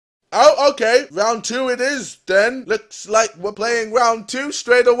Oh, okay. Round 2 it is then. Looks like we're playing round 2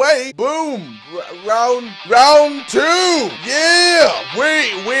 straight away. Boom. Round 2. Yeah.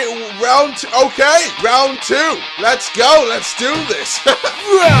 Round 2. Okay. Round 2. Let's go. Let's do this.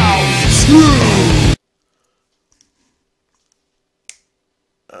 Round 2.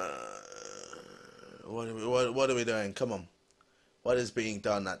 What are we doing? Come on. What is being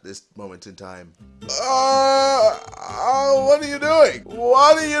done at this moment in time? What are you doing?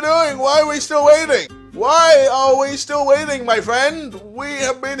 What are you doing? Why are we still waiting? Why are we still waiting, my friend? We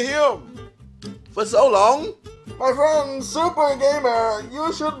have been here for so long. My friend, Super Gamer,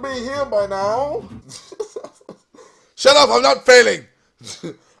 you should be here by now. Shut up, I'm not failing.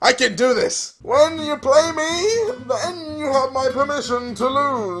 I can do this. When you play me, then you have my permission to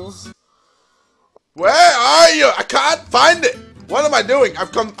lose. Where are you? I can't find it. What am I doing?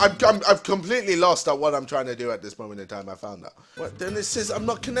 I've completely lost at what I'm trying to do at this moment in time. I found out. What? Then it says I'm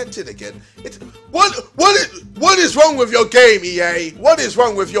not connected again. What is wrong with your game, EA? What is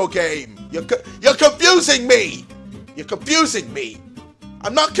wrong with your game? You're confusing me. You're confusing me.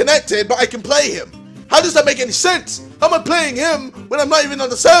 I'm not connected, but I can play him. How does that make any sense? How am I playing him when I'm not even on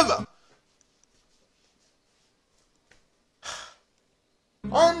the server?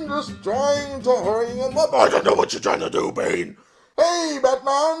 I'm just trying to hurry him up. I don't know what you're trying to do, Bane. Hey,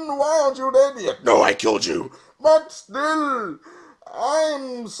 Batman, why aren't you dead yet? No, I killed you. But still,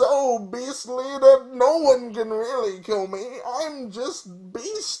 I'm so beastly that no one can really kill me. I'm just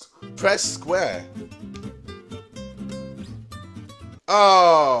beast. Press square.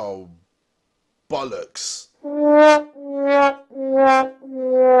 Oh, bollocks.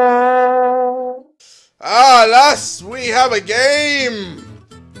 Ah, alas, we have a game.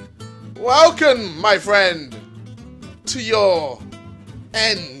 Welcome, my friend, to your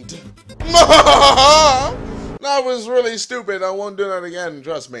end. That was really stupid. I won't do that again,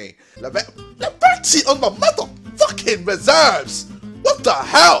 trust me. Levetti on the motherfucking reserves. What the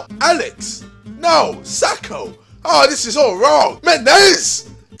hell? Alex. No, Sacco. Oh, this is all wrong. Menez.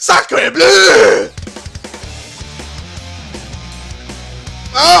 Sacre bleu.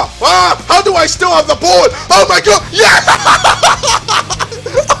 How do I still have the board? Oh my god. Yeah.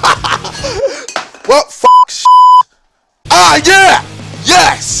 What f***? Ah, yeah!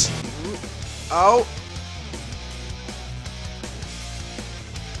 Yes! Oh.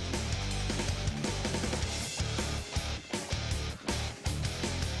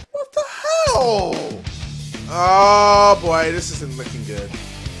 What the hell? Oh boy, this isn't looking good.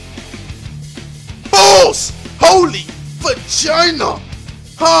 Balls! Holy vagina!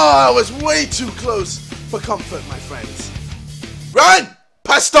 Ah, I was way too close for comfort, my friends. Run!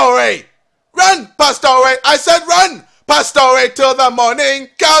 Pastore! Run, Pastore! I said run! Pastore till the morning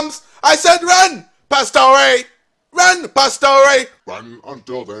comes! I said run! Pastore! Run, Pastore! Run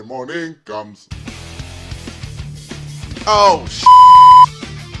until the morning comes. Oh,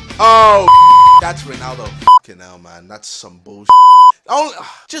 oh, that's Ronaldo. Fucking hell, man. That's some bullshit.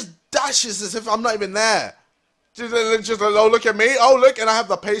 Just dashes as if I'm not even there. Just oh, look at me. Oh, look, and I have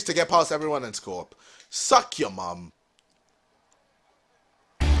the pace to get past everyone and score. Suck your mum.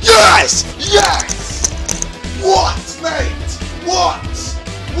 Yes! Yes! What, mate? What?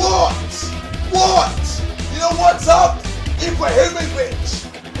 You know what's up? Ibrahimovic,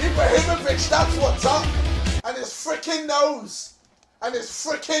 that's what's up. And his freaking nose.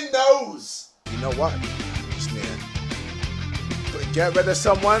 You know what? Just need to get rid of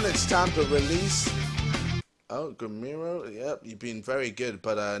someone. It's time to release. Oh, Gamiro, yep, you've been very good,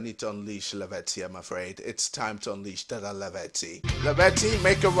 but I need to unleash Levetti, I'm afraid. It's time to unleash the Levetti. Levetti,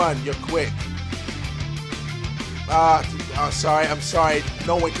 make a run, you're quick. I'm sorry,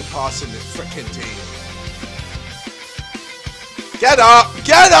 no one can pass in this freaking team. Get up,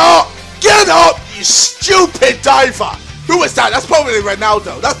 you stupid diver! Who was that? That's probably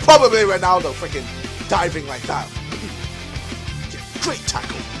Ronaldo. Freaking diving like that. Great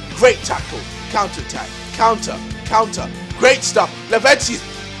tackle, counter-attack. Counter. Great stuff. Levetti's.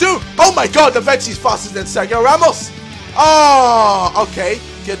 Dude. Oh my god. Levetti's faster than Sergio Ramos. Oh, okay.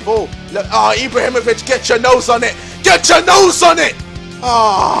 Good ball. Ibrahimovic, get your nose on it.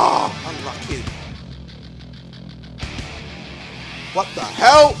 Oh, unlucky. What the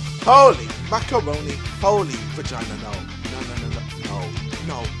hell? Holy macaroni. Holy vagina.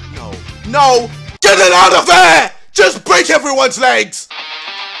 No. Get it out of there. Just break everyone's legs.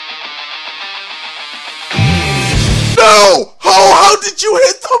 No! How did you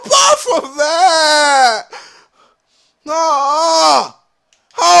hit the bar from there?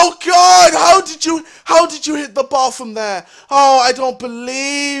 Oh god, how did you hit the bar from there? Oh, I don't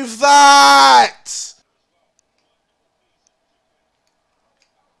believe that.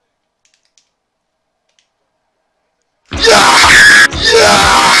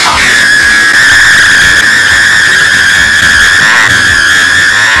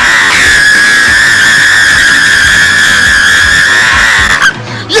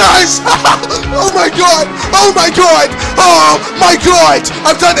 Yes! Oh my god! Oh my god! Oh my god!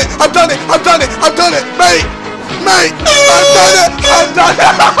 I've done it! I've done it! I've done it! I've done it! Mate! Mate! I've done it! I've done it!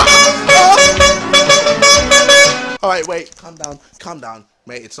 Alright, wait. Calm down. Calm down.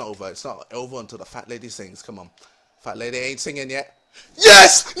 Mate, it's not over. It's not over until the fat lady sings. Come on. Fat lady ain't singing yet.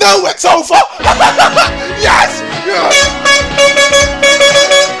 Yes! No, it's over! Yes! Yes!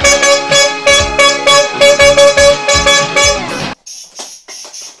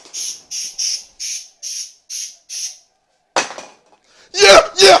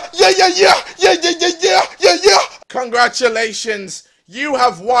 Yeah. Congratulations. You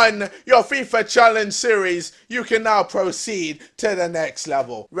have won your FIFA Challenge Series. You can now proceed to the next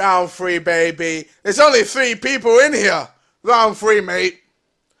level. Round 3, baby. There's only 3 people in here. Round 3, mate.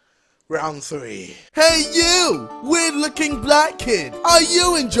 Round 3. Hey you, weird looking black kid. Are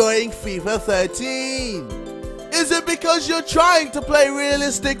you enjoying FIFA 13? Is it because you're trying to play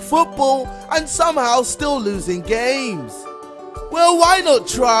realistic football and somehow still losing games? Well, why not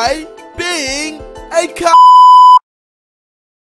try being a